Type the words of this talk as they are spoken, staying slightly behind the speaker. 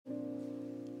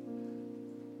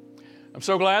I'm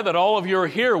so glad that all of you are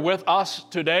here with us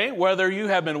today, whether you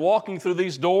have been walking through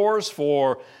these doors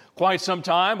for quite some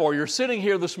time or you're sitting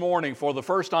here this morning for the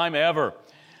first time ever.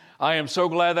 I am so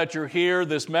glad that you're here.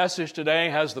 This message today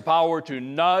has the power to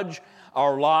nudge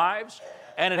our lives,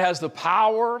 and it has the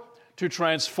power to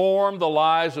transform the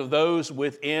lives of those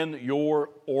within your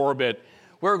orbit.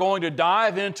 We're going to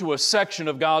dive into a section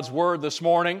of God's Word this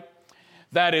morning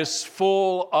that is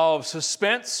full of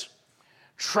suspense,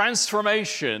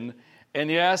 transformation, and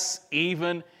yes,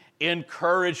 even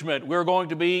encouragement. We're going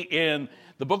to be in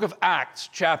the book of Acts,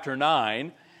 chapter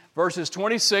 9, verses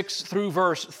 26 through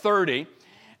verse 30.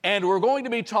 And we're going to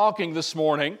be talking this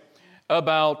morning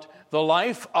about the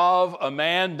life of a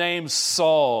man named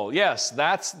Saul. Yes,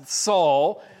 that's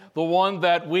Saul, the one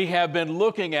that we have been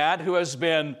looking at, who has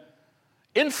been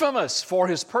infamous for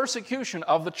his persecution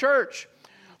of the church,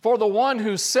 for the one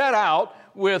who set out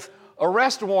with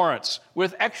arrest warrants,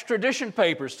 with extradition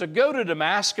papers to go to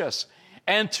Damascus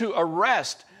and to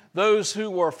arrest those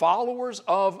who were followers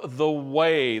of the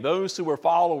way, those who were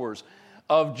followers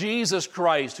of Jesus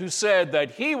Christ, who said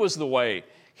that He was the way,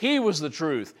 He was the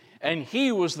truth, and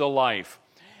He was the life.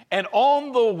 And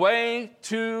on the way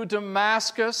to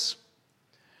Damascus,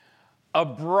 a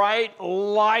bright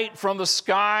light from the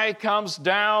sky comes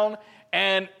down,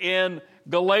 and in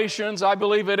Galatians, I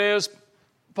believe it is,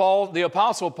 Paul, the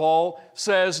Apostle Paul,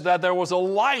 says that there was a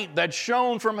light that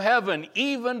shone from heaven,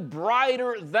 even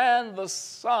brighter than the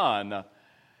sun.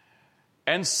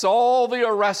 And Saul the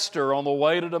arrester on the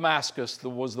way to Damascus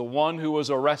was the one who was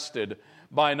arrested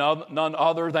by none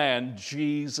other than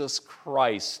Jesus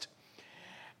Christ.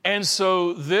 And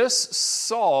so this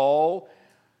Saul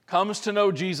comes to know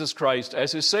Jesus Christ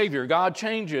as his Savior. God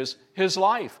changes his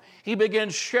life. He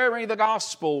begins sharing the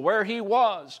gospel where he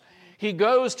was. He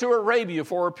goes to Arabia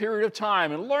for a period of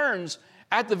time and learns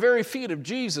at the very feet of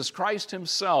Jesus Christ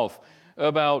himself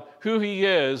about who he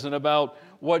is and about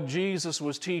what Jesus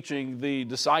was teaching the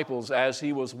disciples as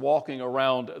he was walking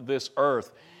around this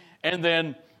earth. And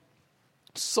then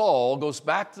Saul goes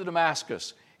back to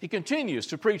Damascus. He continues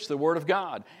to preach the word of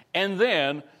God. And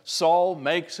then Saul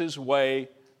makes his way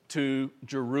to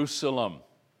Jerusalem.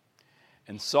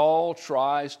 And Saul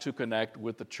tries to connect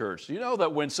with the church. Do you know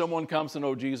that when someone comes to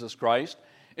know Jesus Christ,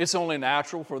 it's only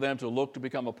natural for them to look to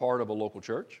become a part of a local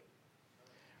church?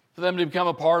 For them to become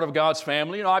a part of God's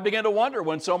family? You know, I begin to wonder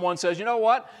when someone says, you know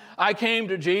what? I came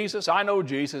to Jesus. I know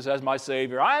Jesus as my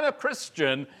Savior. I'm a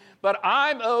Christian, but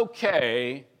I'm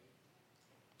okay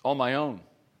on my own.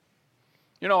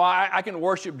 You know, I can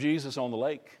worship Jesus on the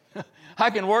lake. I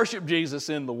can worship Jesus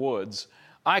in the woods.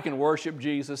 I can worship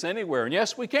Jesus anywhere. And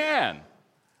yes, we can.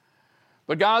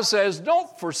 But God says, don't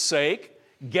forsake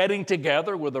getting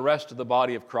together with the rest of the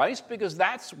body of Christ, because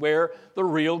that's where the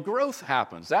real growth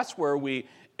happens. That's where we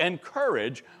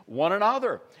encourage one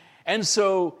another. And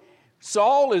so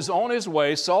Saul is on his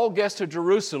way. Saul gets to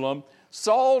Jerusalem.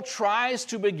 Saul tries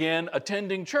to begin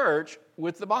attending church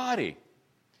with the body.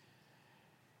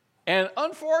 And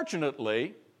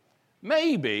unfortunately,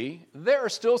 maybe there are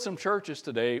still some churches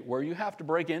today where you have to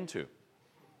break into.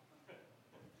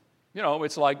 You know,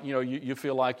 it's like, you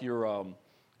feel like you're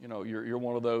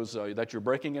one of those that you're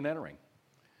breaking and entering,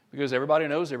 because everybody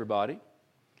knows everybody.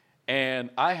 And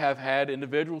I have had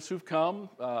individuals who've come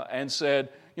and said,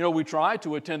 we tried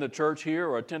to attend a church here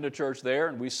or attend a church there,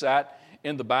 and we sat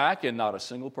in the back, and not a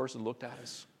single person looked at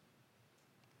us.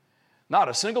 Not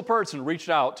a single person reached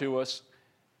out to us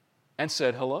and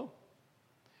said hello.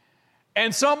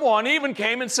 And someone even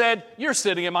came and said, you're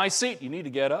sitting in my seat. You need to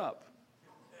get up.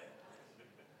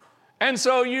 And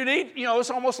so you need, it's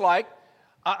almost like,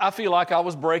 I feel like I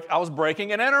was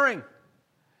breaking and entering.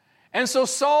 And so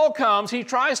Saul comes, he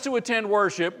tries to attend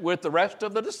worship with the rest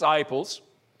of the disciples,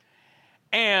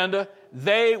 and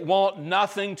they want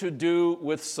nothing to do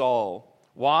with Saul.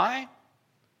 Why?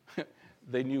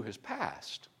 They knew his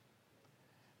past.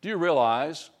 Do you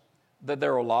realize that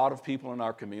there are a lot of people in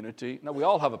our community? Now, we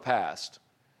all have a past,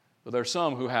 but there are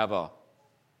some who have a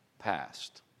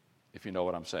past, if you know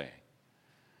what I'm saying.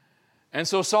 And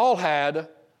so Saul had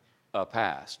a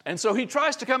past. And so he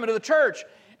tries to come into the church,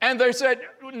 and they said,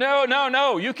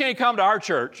 no, you can't come to our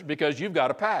church because you've got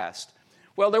a past.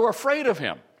 Well, they were afraid of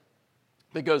him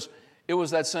because it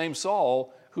was that same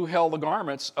Saul who held the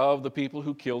garments of the people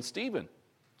who killed Stephen.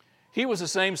 He was the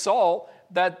same Saul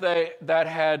that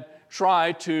had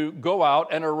tried to go out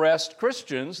and arrest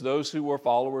Christians, those who were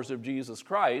followers of Jesus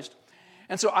Christ.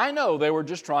 And so I know they were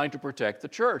just trying to protect the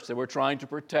church. They were trying to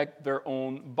protect their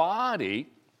own body.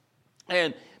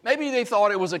 And maybe they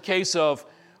thought it was a case of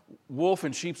wolf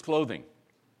in sheep's clothing.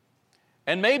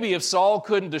 And maybe if Saul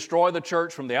couldn't destroy the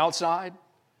church from the outside,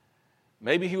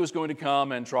 maybe he was going to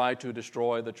come and try to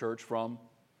destroy the church from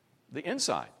the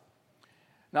inside.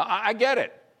 Now, I get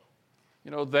it.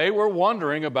 They were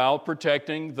wondering about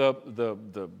protecting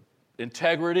the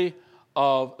integrity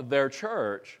of their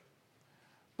church.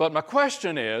 But my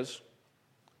question is,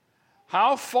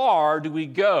 how far do we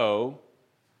go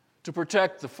to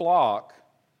protect the flock,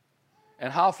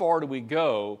 and how far do we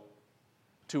go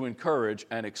to encourage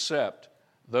and accept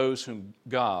those whom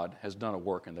God has done a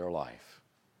work in their life?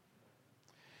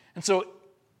 And so,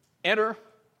 enter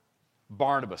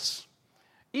Barnabas.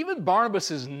 Even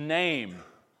Barnabas' name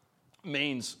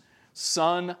means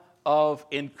son of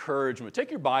encouragement. Take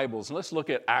your Bibles and let's look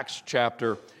at Acts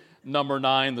chapter number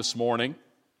 9 this morning.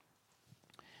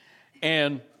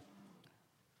 And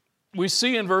we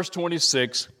see in verse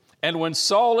 26, and when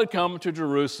Saul had come to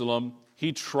Jerusalem,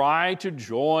 he tried to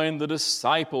join the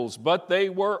disciples, but they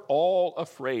were all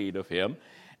afraid of him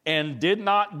and did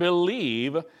not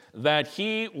believe that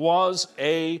he was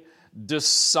a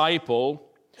disciple.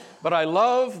 But I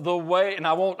love the way, and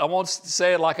I won't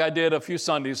say it like I did a few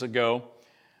Sundays ago,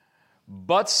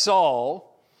 but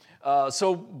Saul.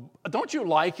 So don't you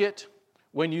like it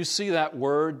when you see that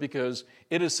word? Because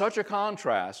it is such a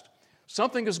contrast.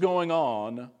 Something is going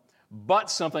on, but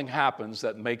something happens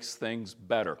that makes things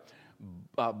better.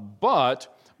 But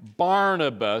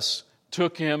Barnabas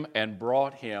took him and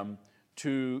brought him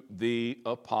to the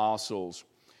apostles.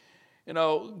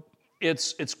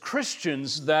 It's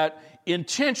Christians that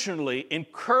intentionally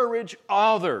encourage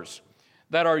others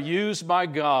that are used by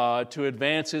God to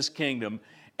advance His kingdom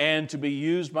and to be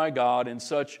used by God in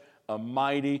such a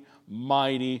mighty,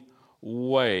 mighty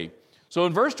way. So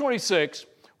in verse 26,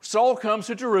 Saul comes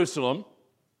to Jerusalem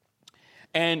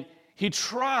and he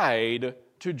tried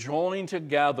to join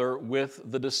together with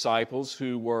the disciples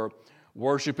who were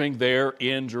worshiping there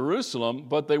in Jerusalem,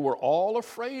 but they were all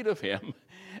afraid of him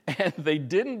and they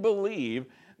didn't believe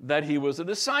that he was a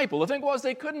disciple. The thing was,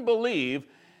 they couldn't believe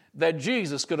that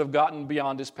Jesus could have gotten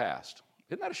beyond his past.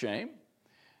 Isn't that a shame?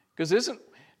 Because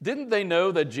didn't they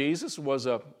know that Jesus was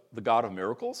the God of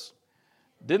miracles?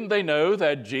 Didn't they know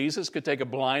that Jesus could take a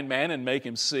blind man and make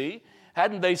him see?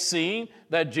 Hadn't they seen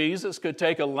that Jesus could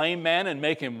take a lame man and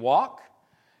make him walk?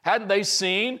 Hadn't they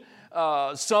seen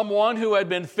someone who had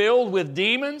been filled with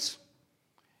demons?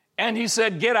 And he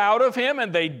said, "Get out of him,"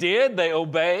 and they did. They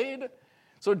obeyed.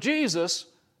 So Jesus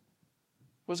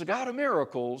was a God of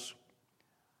miracles,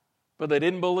 but they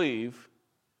didn't believe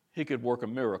he could work a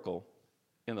miracle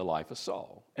in the life of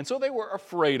Saul. And so they were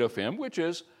afraid of him, which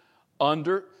is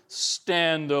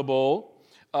understandable,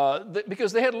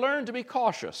 because they had learned to be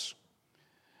cautious.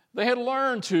 They had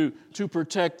learned to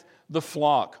protect the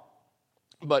flock.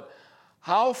 But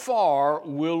how far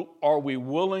are we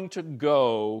willing to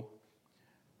go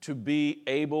to be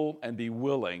able and be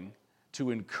willing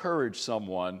to encourage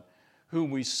someone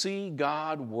whom we see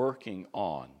God working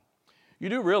on? You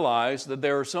do realize that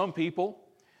there are some people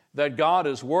that God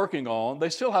is working on. They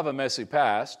still have a messy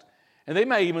past, and they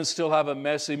may even still have a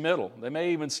messy middle. They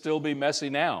may even still be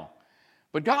messy now.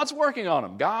 But God's working on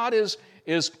them. God is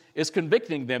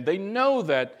convicting them. They know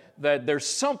that there's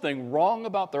something wrong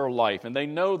about their life, and they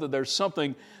know that there's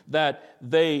something that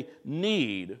they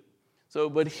need.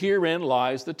 But herein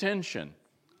lies the tension.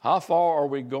 How far are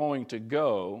we going to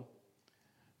go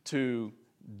to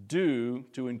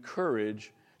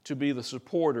encourage, to be the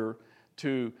supporter,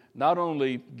 to not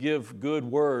only give good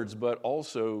words, but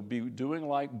also be doing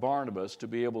like Barnabas, to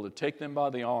be able to take them by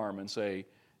the arm and say,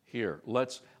 "Here,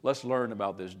 let's learn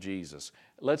about this Jesus.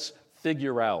 Let's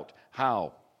figure out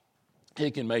how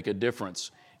he can make a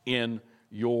difference in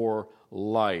your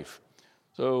life."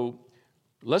 So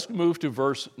let's move to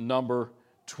verse number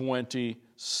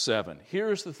 27.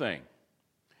 Here's the thing.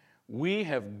 We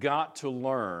have got to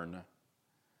learn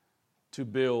to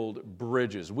build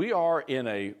bridges. We are in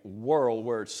a world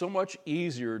where it's so much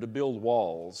easier to build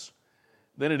walls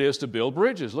than it is to build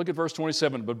bridges. Look at verse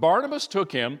 27. "But Barnabas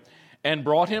took him and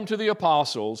brought him to the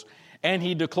apostles, and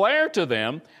he declared to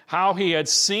them how he had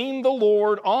seen the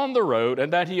Lord on the road,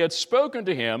 and that he had spoken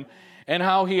to him, and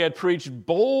how he had preached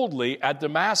boldly at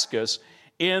Damascus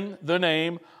in the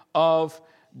name of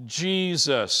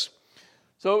Jesus."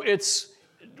 So it's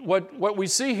what we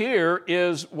see here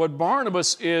is what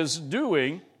Barnabas is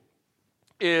doing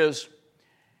is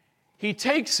he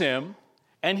takes him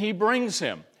and he brings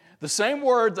him. The same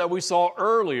word that we saw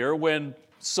earlier when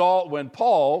Saul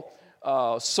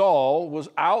was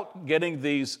out getting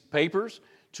these papers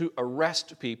to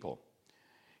arrest people.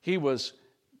 He was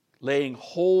laying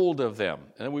hold of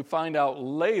them. And we find out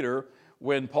later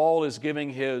when Paul is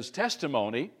giving his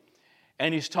testimony,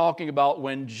 and he's talking about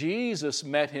when Jesus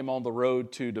met him on the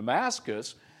road to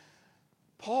Damascus,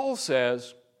 Paul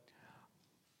says,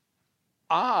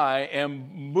 I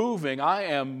am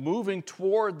moving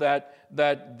toward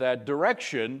that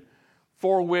direction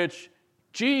for which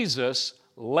Jesus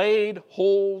laid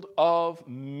hold of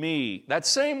me. That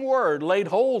same word, laid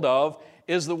hold of,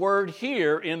 is the word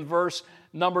here in verse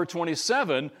number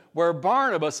 27, where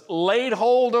Barnabas laid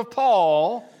hold of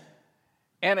Paul,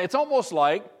 and it's almost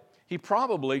like he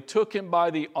probably took him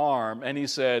by the arm and he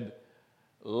said,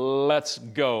 let's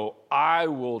go. I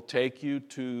will take you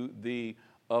to the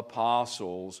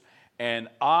apostles, and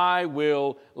I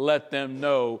will let them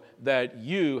know that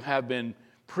you have been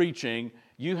preaching,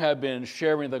 you have been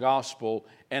sharing the gospel,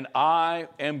 and I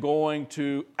am going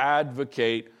to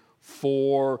advocate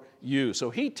for you. So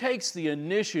he takes the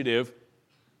initiative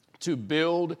to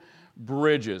build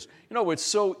bridges. You know, it's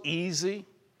so easy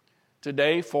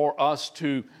today for us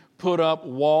to put up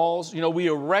walls. You know, we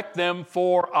erect them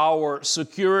for our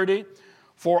security,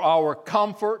 for our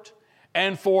comfort,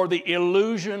 and for the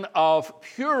illusion of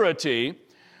purity.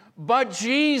 But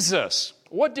Jesus,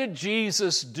 what did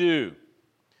Jesus do?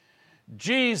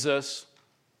 Jesus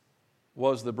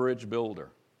was the bridge builder.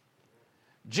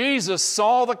 Jesus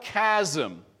saw the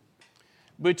chasm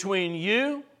between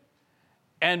you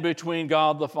and between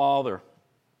God the Father.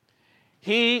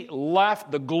 He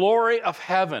left the glory of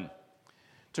heaven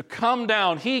to come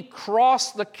down. He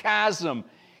crossed the chasm.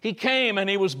 He came and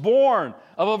he was born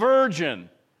of a virgin,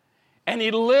 and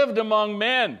he lived among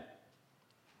men.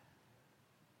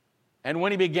 And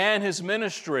when he began his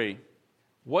ministry,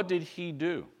 what did he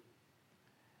do?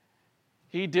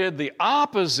 He did the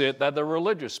opposite that the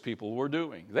religious people were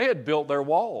doing. They had built their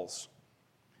walls.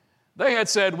 They had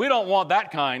said, we don't want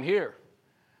that kind here.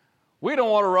 We don't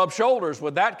want to rub shoulders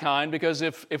with that kind, because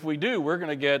if we do, we're going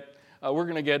to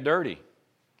get dirty.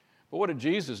 But what did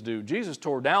Jesus do? Jesus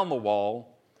tore down the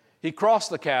wall, he crossed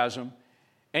the chasm,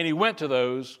 and he went to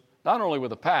those, not only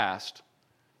with a past,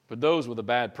 but those with a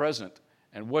bad present.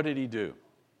 And what did he do?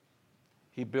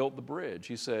 He built the bridge.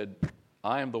 He said,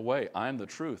 I am the way, I am the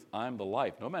truth, I am the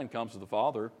life. No man comes to the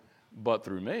Father but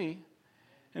through me.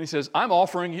 And he says, I'm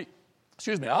offering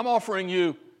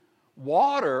you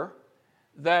water,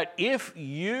 that if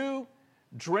you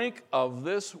drink of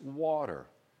this water,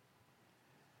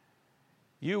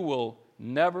 you will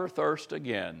never thirst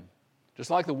again. Just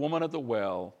like the woman at the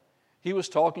well, he was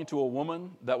talking to a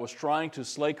woman that was trying to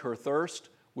slake her thirst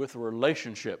with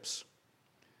relationships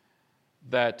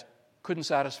that couldn't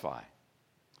satisfy.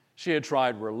 She had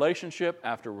tried relationship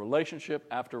after relationship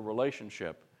after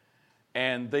relationship,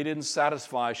 and they didn't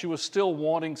satisfy. She was still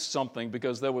wanting something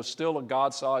because there was still a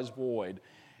God-sized void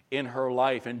in her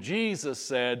life. And Jesus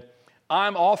said,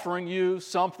 I'm offering you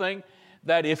something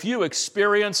that if you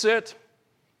experience it,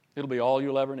 it'll be all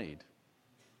you'll ever need.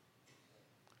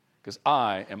 Because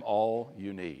I am all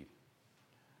you need.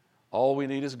 All we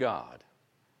need is God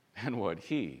and what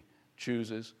He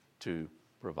chooses to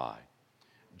provide.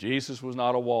 Jesus was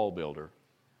not a wall builder.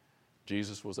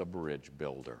 Jesus was a bridge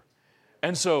builder.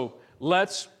 And so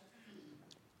let's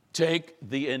take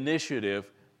the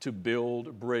initiative to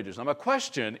build bridges. Now my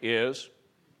question is,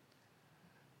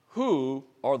 who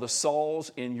are the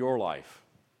Sauls in your life?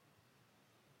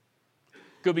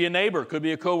 Could be a neighbor, could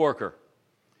be a coworker.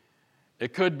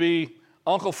 It could be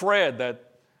Uncle Fred,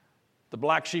 the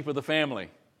black sheep of the family.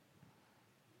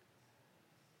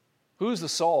 Who's the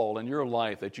Saul in your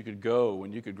life that you could go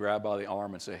and you could grab by the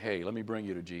arm and say, hey, let me bring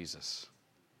you to Jesus.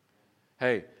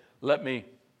 Hey, let me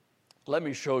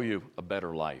show you a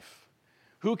better life.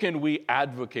 Who can we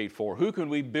advocate for? Who can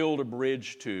we build a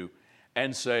bridge to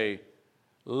and say,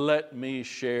 let me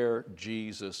share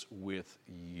Jesus with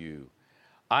you?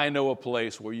 I know a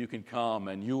place where you can come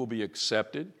and you will be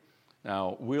accepted.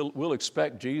 Now, we'll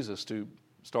expect Jesus to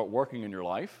start working in your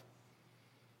life.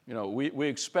 You know, we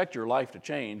expect your life to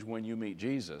change when you meet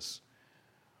Jesus.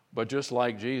 But just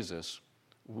like Jesus,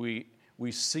 we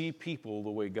see people the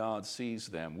way God sees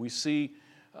them. We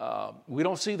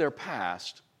don't see their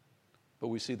past, but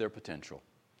we see their potential.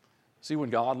 See, when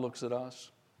God looks at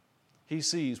us, He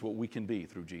sees what we can be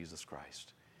through Jesus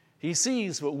Christ. He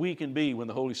sees what we can be when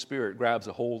the Holy Spirit grabs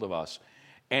a hold of us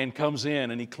and comes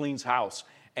in and He cleans house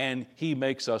and He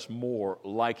makes us more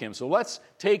like Him. So let's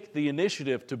take the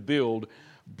initiative to build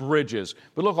bridges.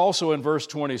 But look also in verse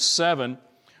 27,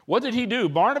 what did he do?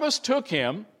 Barnabas took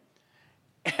him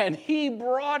and he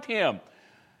brought him.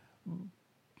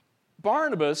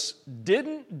 Barnabas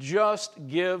didn't just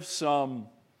give some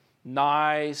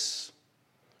nice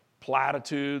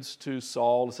platitudes to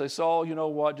Saul to say, Saul, you know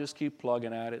what, just keep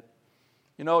plugging at it.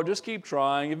 You know, just keep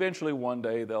trying. Eventually one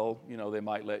day they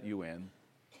might let you in.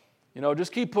 You know,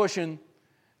 just keep pushing.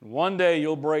 One day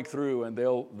you'll break through and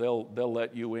they'll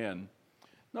let you in.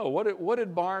 No, what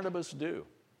did Barnabas do?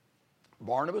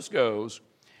 Barnabas goes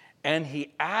and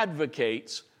he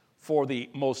advocates for the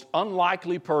most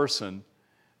unlikely person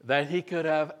that he could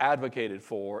have advocated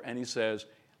for, and he says,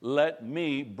 let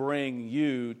me bring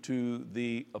you to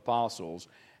the apostles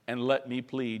and let me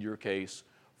plead your case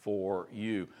for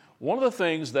you. One of the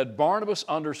things that Barnabas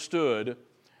understood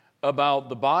about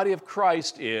the body of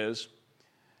Christ is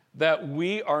that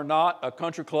we are not a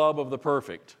country club of the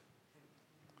perfect.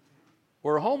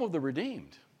 We're a home of the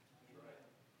redeemed.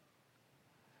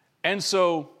 And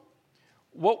so,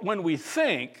 when we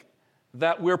think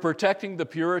that we're protecting the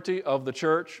purity of the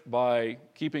church by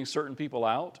keeping certain people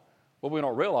out, what we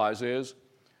don't realize is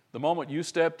the moment you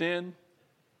stepped in,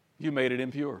 you made it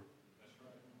impure.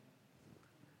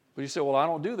 But you say, well, I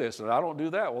don't do this and I don't do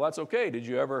that. Well, that's okay.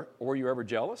 Were you ever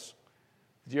jealous?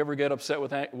 Did you ever get upset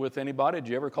with anybody? Did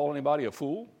you ever call anybody a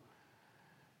fool?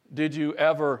 Did you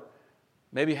ever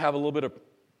maybe have a little bit of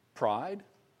pride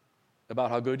about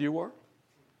how good you were?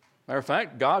 Matter of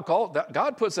fact,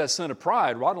 God puts that sin of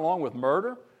pride right along with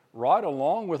murder, right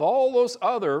along with all those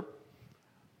other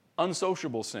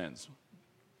unsociable sins.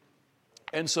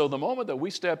 And so the moment that we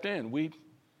stepped in, we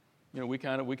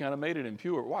kind of made it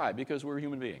impure. Why? Because we're a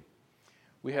human being.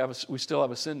 We still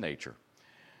have a sin nature.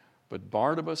 But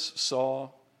Barnabas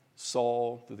saw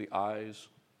Saul through the eyes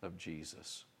of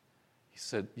Jesus. He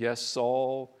said, yes,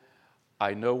 Saul,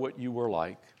 I know what you were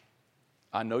like.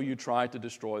 I know you tried to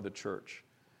destroy the church.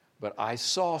 But I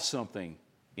saw something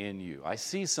in you. I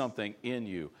see something in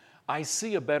you. I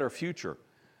see a better future.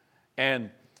 And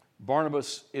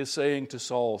Barnabas is saying to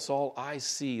Saul, Saul, I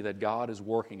see that God is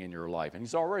working in your life. And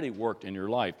he's already worked in your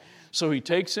life. So he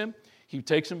takes him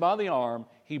by the arm,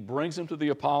 he brings him to the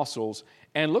apostles,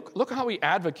 and look how he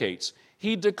advocates.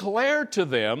 He declared to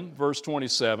them, verse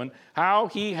 27, how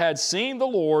he had seen the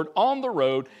Lord on the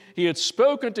road. He had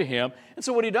spoken to him. And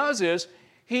so what he does is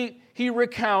he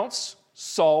recounts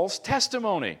Saul's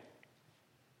testimony.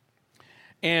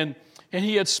 And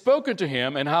he had spoken to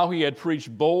him and how he had preached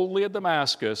boldly at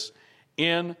Damascus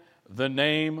in the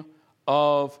name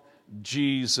of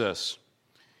Jesus.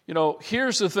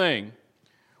 Here's the thing.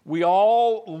 We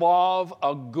all love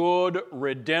a good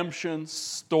redemption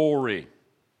story.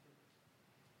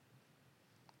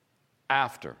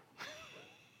 After.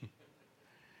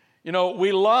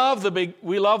 We love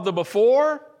the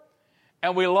before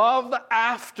and we love the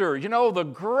after. The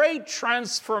great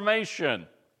transformation.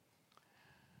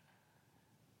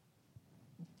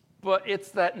 But it's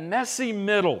that messy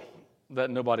middle that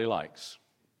nobody likes.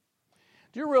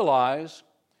 Do you realize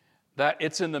that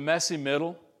it's in the messy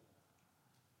middle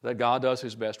that God does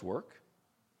His best work?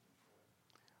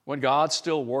 When God's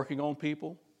still working on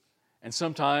people, and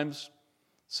sometimes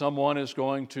someone is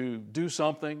going to do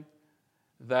something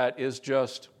that is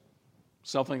just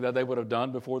something that they would have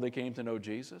done before they came to know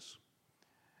Jesus,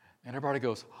 and everybody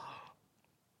goes,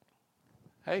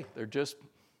 hey,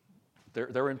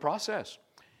 they're in process.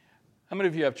 How many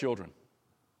of you have children?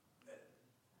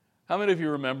 How many of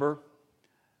you remember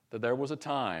that there was a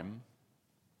time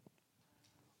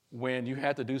when you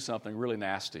had to do something really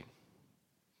nasty?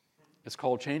 It's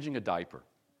called changing a diaper.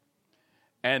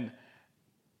 And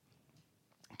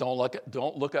don't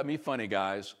look at me funny,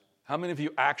 guys. How many of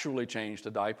you actually changed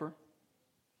a diaper?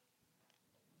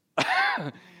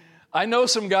 I know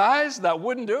some guys that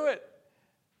wouldn't do it.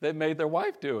 They made their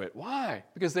wife do it. Why?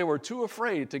 Because they were too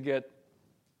afraid to get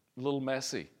a little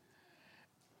messy.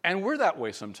 And we're that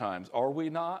way sometimes, are we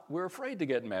not? We're afraid to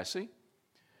get messy.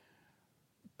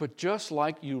 But just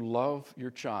like you love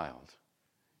your child,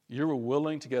 you were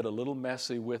willing to get a little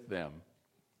messy with them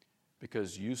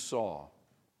because you saw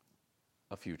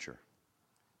a future.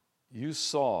 You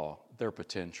saw their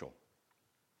potential.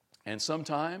 And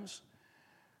sometimes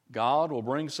God will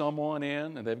bring someone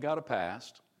in and they've got a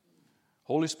past.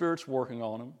 Holy Spirit's working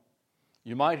on them.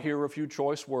 You might hear a few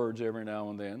choice words every now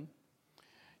and then.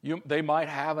 They might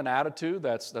have an attitude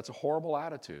that's a horrible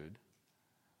attitude.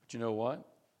 But you know what?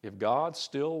 If God's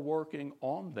still working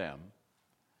on them,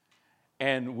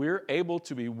 and we're able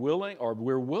to be willing, or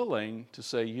we're willing to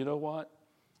say, you know what?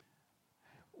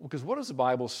 Because what does the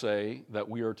Bible say that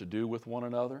we are to do with one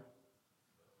another?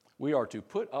 We are to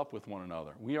put up with one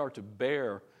another. We are to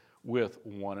bear with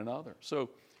one another. So,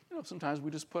 sometimes we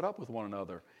just put up with one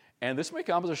another. And this may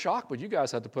come as a shock, but you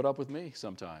guys have to put up with me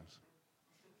sometimes.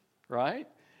 Right?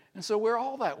 And so we're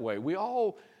all that way. We're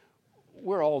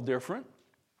all different.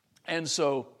 And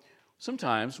so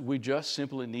sometimes we just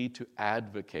simply need to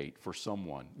advocate for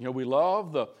someone. We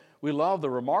love the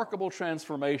remarkable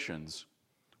transformations.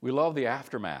 We love the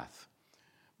aftermath.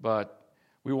 But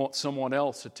We want someone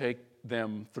else to take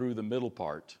them through the middle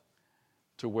part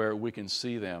to where we can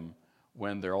see them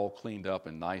when they're all cleaned up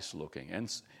and nice looking.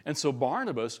 And so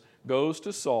Barnabas goes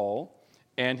to Saul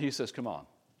and he says, come on,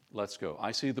 let's go.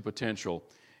 I see the potential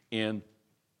in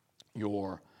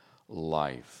your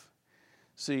life.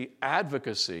 See,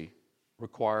 advocacy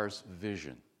requires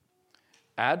vision.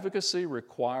 Advocacy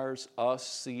requires us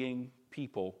seeing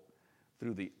people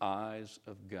through the eyes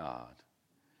of God,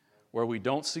 where we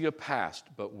don't see a past,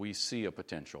 but we see a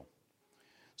potential.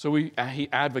 So he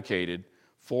advocated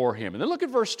for him. And then look at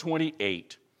verse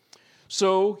 28.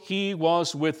 So he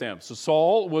was with them. So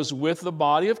Saul was with the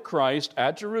body of Christ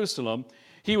at Jerusalem.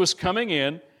 He was coming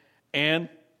in and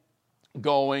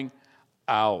going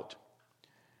out.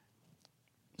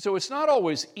 So it's not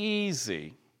always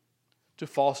easy to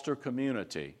foster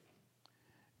community.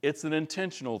 It's an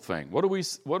intentional thing. What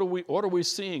are we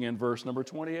seeing in verse number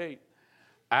 28?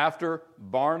 After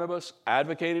Barnabas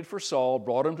advocated for Saul,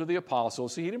 brought him to the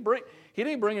apostles. See, he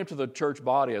didn't bring him to the church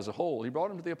body as a whole. He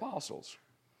brought him to the apostles.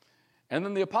 And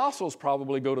then the apostles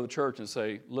probably go to the church and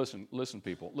say, listen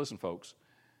people, listen folks,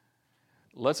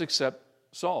 let's accept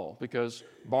Saul because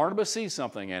Barnabas sees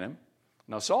something in him.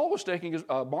 Now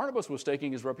Barnabas was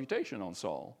taking his reputation on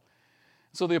Saul.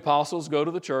 So the apostles go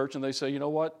to the church and they say, you know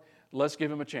what, let's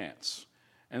give him a chance.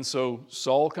 And so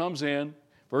Saul comes in.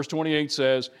 Verse 28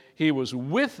 says, he was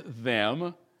with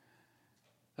them.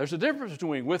 There's a difference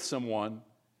between with someone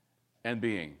and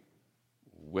being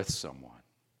with someone.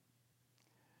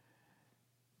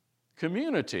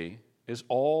 Community is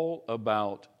all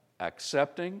about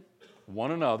accepting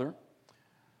one another,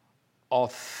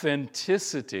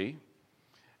 authenticity,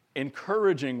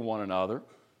 encouraging one another,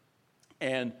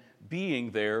 and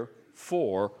being there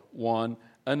for one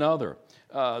another.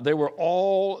 They were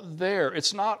all there.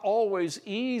 It's not always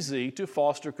easy to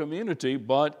foster community,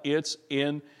 but it's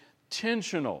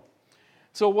intentional.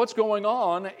 So what's going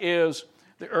on is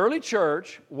the early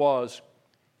church was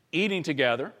eating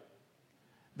together.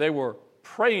 They were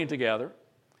praying together.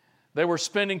 They were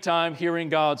spending time hearing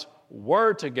God's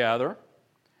word together.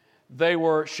 They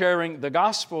were sharing the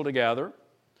gospel together.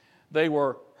 They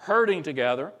were hurting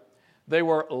together. They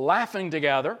were laughing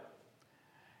together.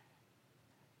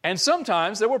 And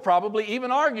sometimes they were probably even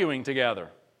arguing together.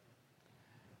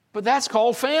 But that's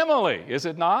called family, is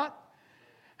it not?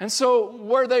 And so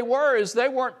where they were is they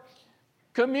weren't.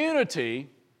 Community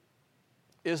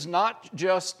is not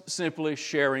just simply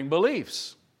sharing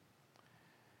beliefs.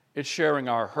 It's sharing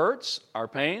our hurts, our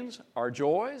pains, our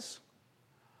joys,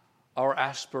 our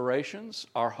aspirations,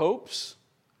 our hopes,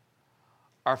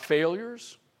 our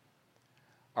failures,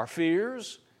 our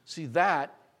fears. See,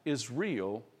 that is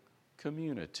real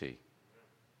community.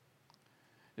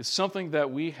 It's something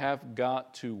that we have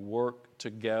got to work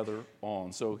together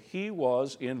on. So he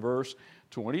was, in verse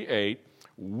 28,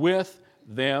 with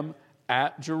them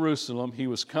at Jerusalem. He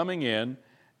was coming in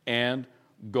and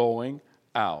going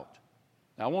out.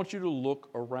 Now, I want you to look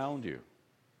around you.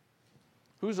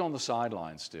 Who's on the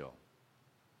sidelines still?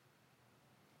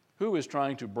 Who is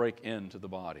trying to break into the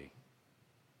body?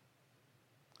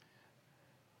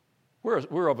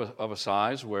 We're of a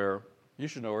size where you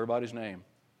should know everybody's name.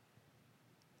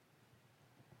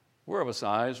 We're of a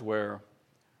size where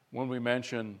when we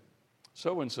mention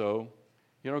so-and-so,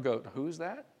 you don't go, who's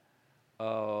that?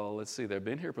 Let's see, they've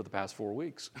been here for the past 4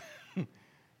 weeks.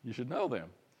 You should know them.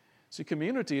 See,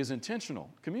 community is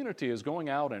intentional. Community is going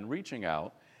out and reaching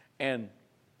out. And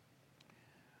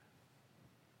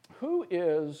who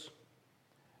do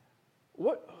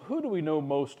we know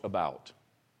most about?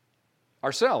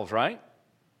 Ourselves, right?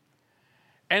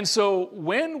 And so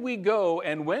when we go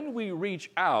and when we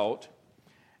reach out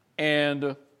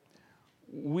and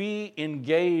we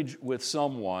engage with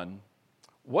someone,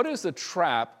 what is the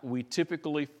trap we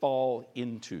typically fall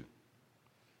into?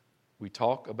 We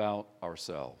talk about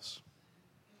ourselves.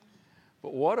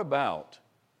 But what about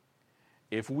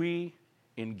if we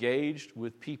engaged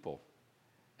with people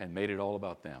and made it all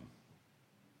about them?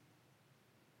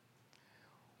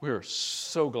 I'm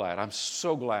so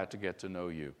glad to get to know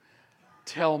you.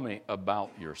 Tell me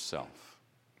about yourself.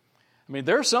 I mean,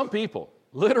 there are some people,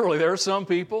 literally there are some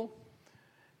people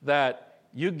that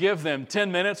you give them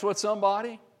 10 minutes with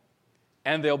somebody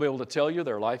and they'll be able to tell you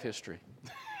their life history.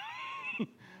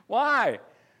 Why?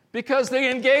 Because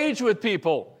they engage with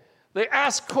people. They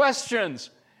ask questions.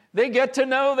 They get to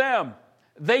know them.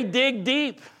 They dig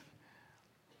deep.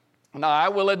 Now, I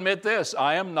will admit this.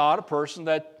 I am not a person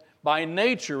that by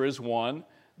nature is one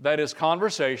that is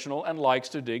conversational and likes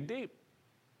to dig deep.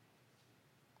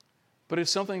 But it's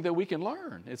something that we can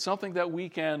learn. It's something that we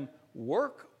can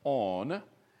work on.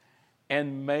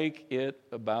 and make it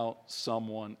about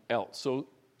someone else. So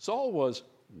Saul was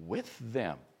with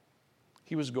them.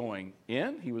 He was going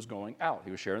in, he was going out.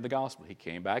 He was sharing the gospel. He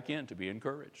came back in to be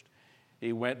encouraged.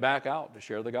 He went back out to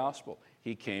share the gospel.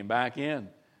 He came back in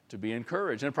to be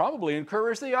encouraged and probably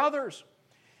encourage the others.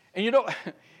 And you know,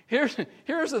 here's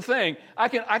the thing. I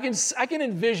can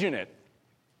envision it.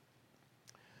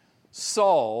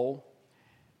 Saul,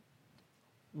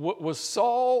 was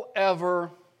Saul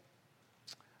ever,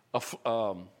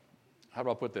 how do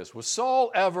I put this? Was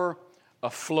Saul ever a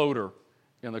floater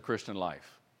in the Christian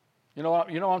life? You know what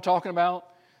I'm talking about?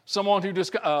 Someone who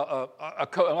just,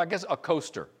 I guess a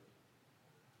coaster.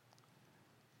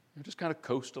 You just kind of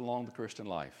coast along the Christian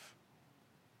life.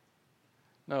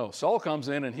 No, Saul comes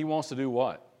in and he wants to do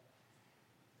what?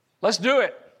 Let's do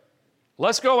it.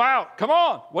 Let's go out. Come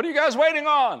on. What are you guys waiting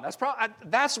on?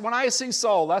 That's when I see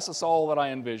Saul, that's the Saul that I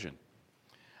envision.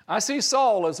 I see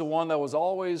Saul as the one that was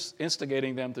always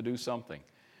instigating them to do something.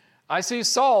 I see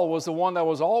Saul was the one that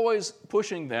was always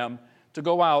pushing them to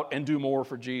go out and do more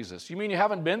for Jesus. You mean you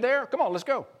haven't been there? Come on, let's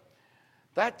go.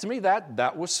 To me,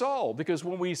 that was Saul. Because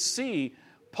when we see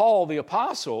Paul the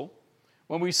Apostle,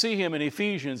 when we see him in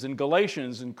Ephesians and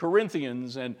Galatians and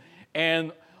Corinthians and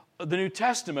the New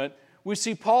Testament, we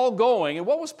see Paul going. And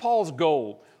what was Paul's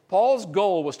goal? Paul's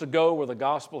goal was to go where the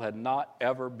gospel had not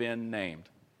ever been named.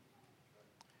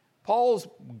 Paul's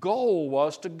goal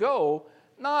was to go,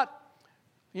 not,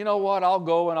 you know what, I'll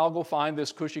go find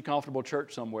this cushy, comfortable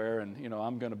church somewhere and,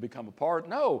 I'm going to become a part.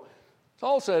 No.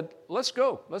 Paul said, let's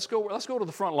go to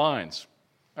the front lines.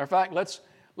 In fact, let's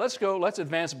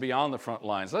advance beyond the front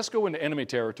lines. Let's go into enemy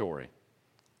territory.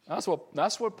 That's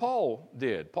what Paul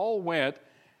did. Paul went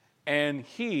and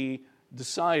he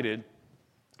decided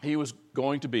he was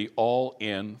going to be all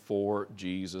in for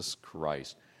Jesus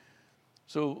Christ.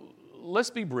 So let's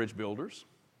be bridge builders.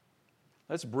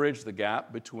 Let's bridge the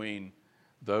gap between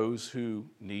those who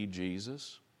need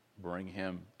Jesus, bring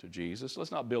him to Jesus.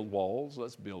 Let's not build walls,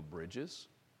 let's build bridges.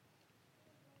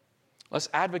 Let's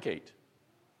advocate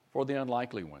for the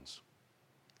unlikely ones.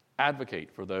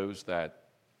 Advocate for those that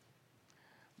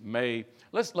may.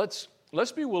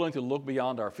 Let's be willing to look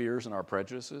beyond our fears and our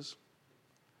prejudices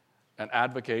and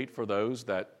advocate for those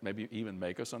that maybe even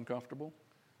make us uncomfortable.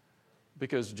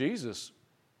 Because Jesus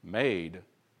made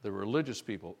the religious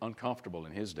people uncomfortable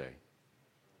in his day.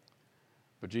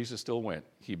 But Jesus still went.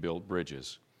 He built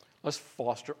bridges. Let's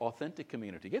foster authentic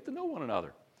community. Get to know one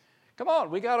another. Come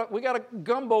on, we got a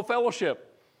gumbo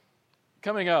fellowship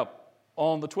coming up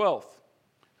on the 12th.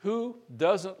 Who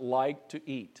doesn't like to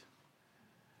eat?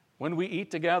 When we eat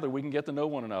together, we can get to know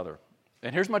one another.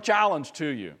 And here's my challenge to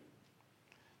you.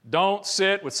 Don't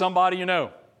sit with somebody you know.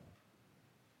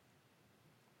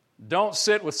 Don't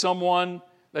sit with someone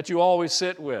that you always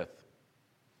sit with.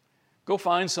 Go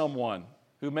find someone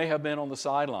who may have been on the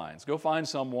sidelines. Go find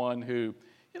someone who,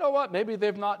 maybe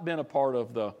they've not been a part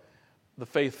of the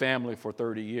faith family for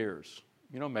 30 years.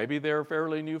 Maybe they're a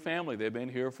fairly new family. They've been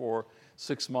here for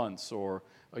 6 months or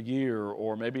a year,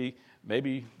 or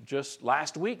maybe just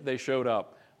last week they showed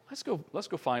up. Let's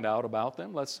go find out about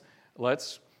them.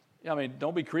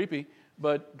 Don't be creepy,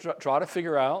 but try to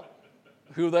figure out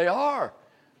who they are.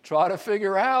 Try to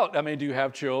figure out, do you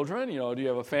have children? Do you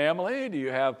have a family? Do you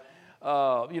have,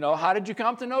 how did you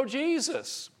come to know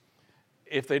Jesus?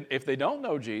 If they don't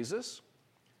know Jesus,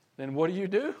 then what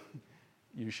do?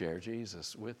 You share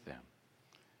Jesus with them.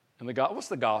 And what's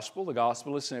the gospel? The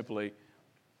gospel is simply,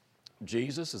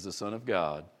 Jesus is the Son of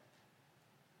God.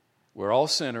 We're all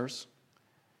sinners.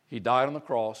 He died on the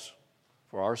cross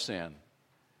for our sin.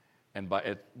 And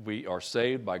we are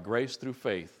saved by grace through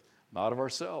faith, not of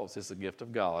ourselves. It's the gift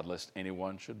of God, lest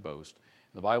anyone should boast.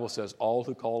 The Bible says, all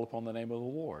who call upon the name of the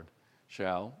Lord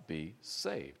shall be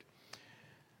saved.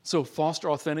 So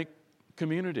foster authentic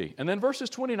community. And then verses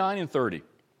 29 and 30.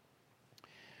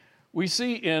 We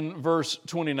see in verse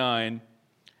 29,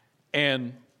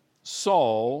 and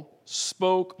Saul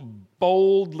spoke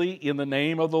boldly in the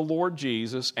name of the Lord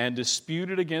Jesus and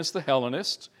disputed against the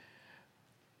Hellenists.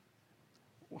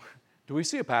 Do we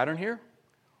see a pattern here?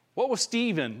 What was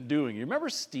Stephen doing? You remember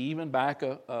Stephen back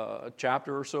a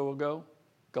chapter or so ago?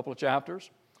 A couple of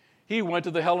chapters? He went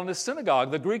to the Hellenist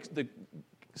synagogue, the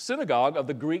synagogue of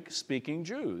the Greek-speaking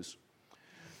Jews.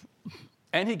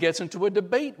 And he gets into a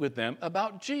debate with them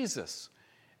about Jesus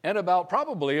and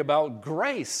probably about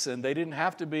grace. And they didn't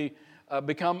have to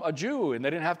become a Jew, and they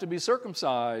didn't have to be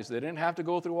circumcised. They didn't have to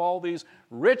go through all these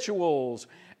rituals.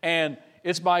 And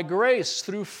it's by grace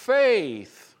through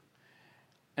faith.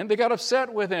 And they got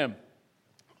upset with him.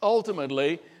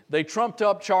 Ultimately, they trumped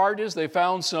up charges. They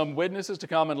found some witnesses to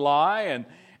come and lie.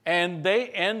 and they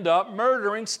end up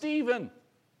murdering Stephen.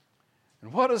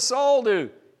 And what does Saul do?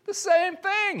 The same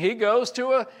thing. He goes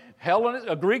to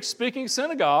a Greek-speaking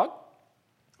synagogue,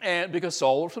 and because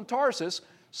Saul was from Tarsus,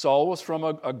 Saul was from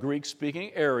a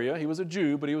Greek-speaking area. He was a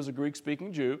Jew, but he was a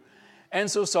Greek-speaking Jew. And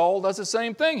so Saul does the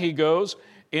same thing. He goes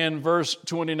in verse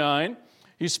 29,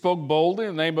 he spoke boldly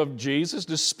in the name of Jesus,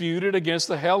 disputed against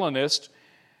the Hellenists,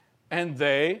 and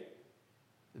they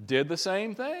did the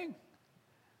same thing.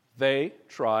 They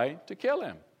tried to kill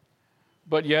him.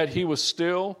 But yet he was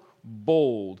still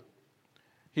bold.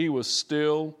 He was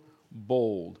still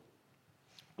bold.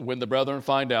 When the brethren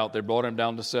find out, they brought him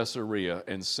down to Caesarea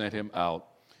and sent him out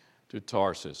to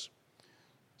Tarsus.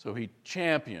 So he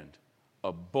championed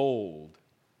a bold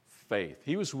faith.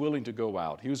 He was willing to go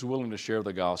out. He was willing to share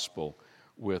the gospel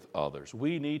with others.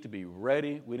 We need to be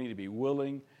ready. We need to be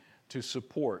willing to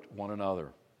support one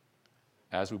another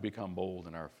as we become bold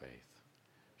in our faith.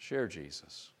 Share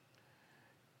Jesus.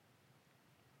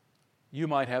 You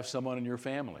might have someone in your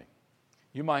family.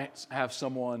 You might have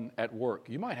someone at work.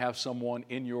 You might have someone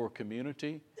in your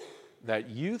community that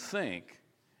you think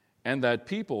and that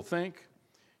people think,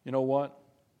 you know what?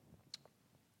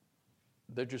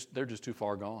 They're just too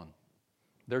far gone.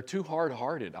 They're too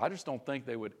hard-hearted. I just don't think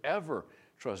they would ever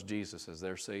trust Jesus as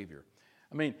their Savior.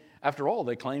 I mean, after all,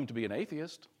 they claim to be an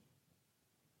atheist.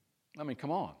 I mean,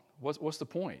 come on. What's the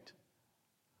point?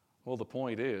 Well, the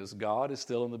point is, God is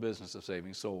still in the business of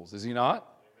saving souls. Is He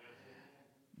not? Amen.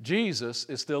 Jesus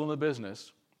is still in the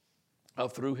business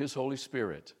of, through His Holy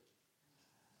Spirit,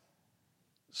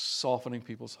 softening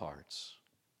people's hearts.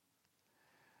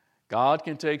 God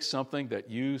can take something that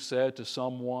you said to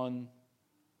someone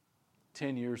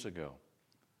 10 years ago,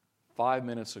 5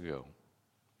 minutes ago,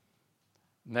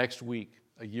 next week,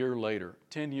 a year later,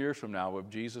 10 years from now, if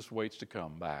Jesus waits to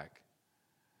come back.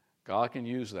 God can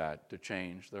use that to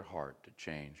change their heart, to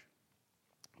change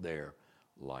their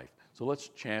life. So let's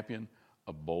champion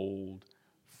a bold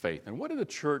faith. And what did the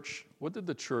church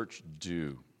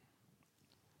do?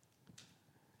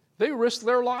 They risked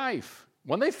their life.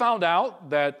 When they found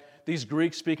out that these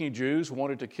Greek-speaking Jews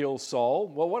wanted to kill Saul,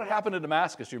 well, what happened in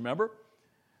Damascus, you remember?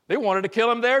 They wanted to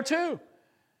kill him there too.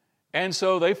 And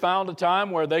so they found a time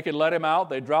where they could let him out.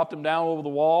 They dropped him down over the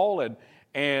wall,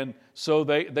 and so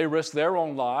they risked their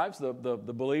own lives. The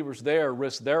believers there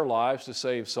risked their lives to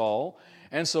save Saul.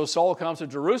 And so Saul comes to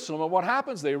Jerusalem, and what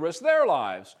happens? They risk their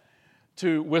lives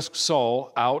to whisk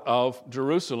Saul out of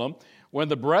Jerusalem. When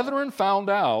the brethren found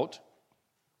out,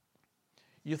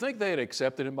 you think they had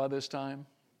accepted him by this time?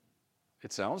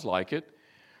 It sounds like it.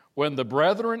 When the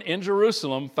brethren in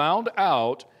Jerusalem found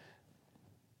out,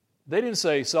 they didn't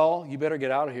say, Saul, you better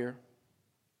get out of here.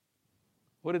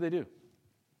 What did they do?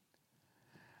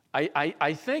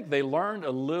 I think they learned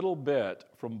a little bit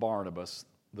from Barnabas,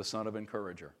 the son of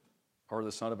encourager, or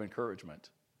the son of encouragement.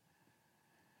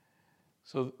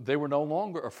 So they were no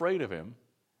longer afraid of him.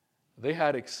 They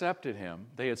had accepted him.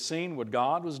 They had seen what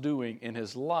God was doing in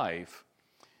his life.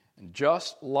 And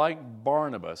just like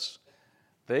Barnabas,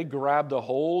 they grabbed a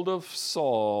hold of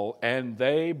Saul and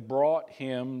they brought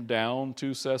him down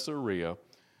to Caesarea,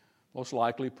 most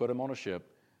likely put him on a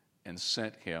ship and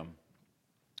sent him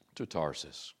to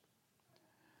Tarsus.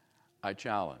 I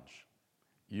challenge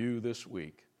you this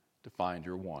week to find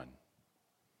your one,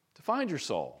 to find your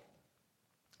Saul,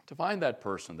 to find that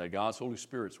person that God's Holy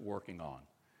Spirit's working on.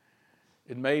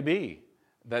 It may be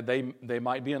that they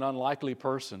might be an unlikely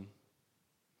person.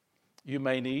 You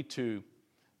may need to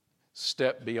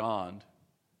step beyond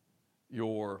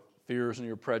your fears and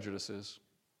your prejudices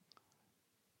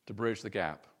to bridge the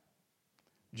gap.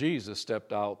 Jesus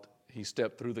stepped out, he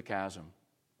stepped through the chasm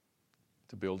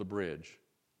to build a bridge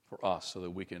for us so that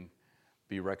we can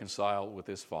be reconciled with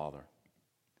his Father.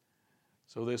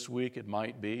 So this week it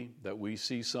might be that we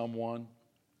see someone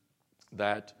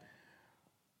that,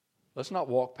 let's not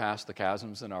walk past the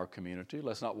chasms in our community.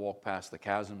 Let's not walk past the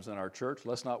chasms in our church.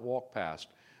 Let's not walk past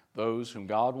those whom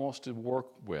God wants to work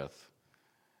with.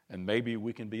 And maybe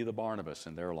we can be the Barnabas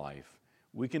in their life.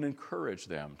 We can encourage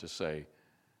them to say,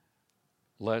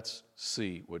 let's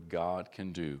see what God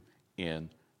can do in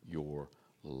your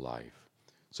life.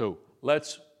 So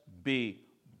let's be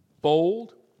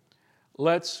bold.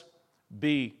 Let's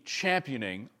be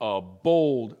championing a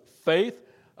bold faith,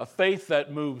 a faith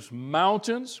that moves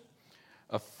mountains,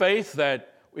 a faith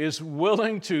that is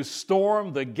willing to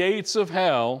storm the gates of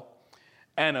hell,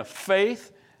 and a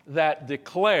faith that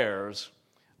declares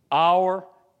our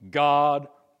God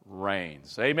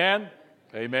reigns. Amen?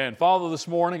 Amen. Father, this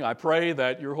morning I pray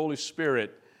that your Holy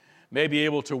Spirit may be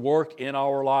able to work in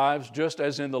our lives just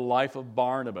as in the life of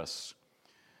Barnabas,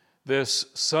 this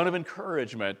son of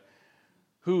encouragement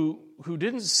who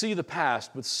didn't see the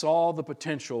past but saw the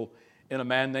potential in a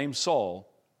man named Saul,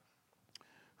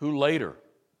 who later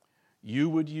you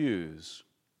would use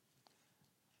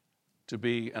to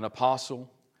be an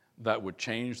apostle that would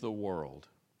change the world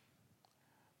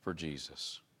for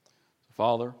Jesus.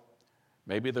 Father,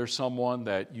 maybe there's someone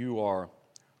that you are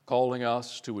calling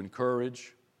us to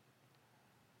encourage,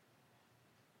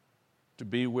 to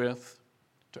be with,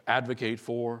 to advocate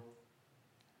for,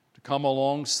 to come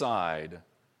alongside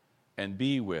and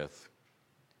be with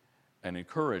and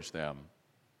encourage them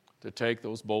to take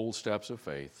those bold steps of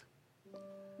faith.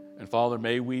 And Father,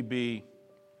 may we be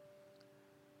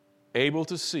able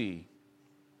to see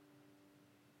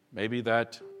maybe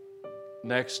that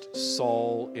next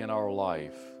Saul in our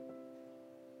life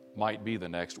might be the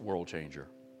next world changer.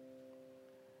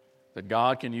 That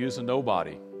God can use a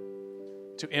nobody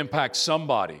to impact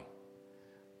somebody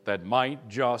that might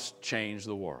just change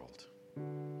the world.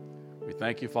 We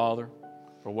thank you, Father,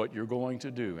 for what you're going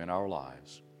to do in our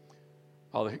lives.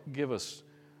 Father,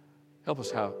 help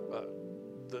us have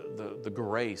the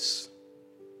grace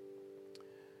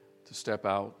to step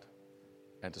out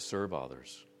and to serve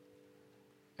others.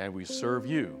 And we serve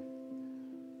you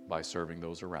by serving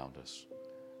those around us.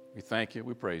 We thank you,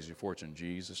 we praise you for it in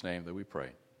Jesus' name that we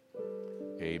pray.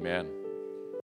 Amen.